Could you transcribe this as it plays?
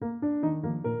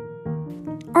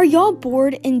Are y'all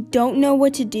bored and don't know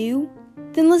what to do?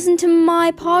 Then listen to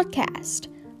my podcast.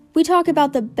 We talk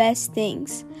about the best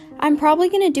things. I'm probably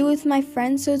going to do it with my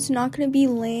friends, so it's not going to be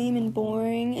lame and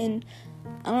boring and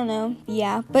I don't know,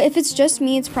 yeah. But if it's just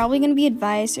me, it's probably going to be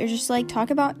advice or just like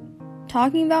talking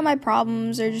about my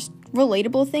problems or just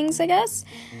relatable things, I guess.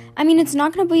 I mean, it's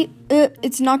not going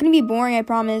to be boring, I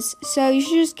promise. So you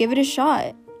should just give it a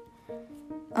shot.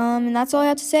 And that's all I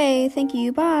have to say. Thank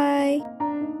you. Bye.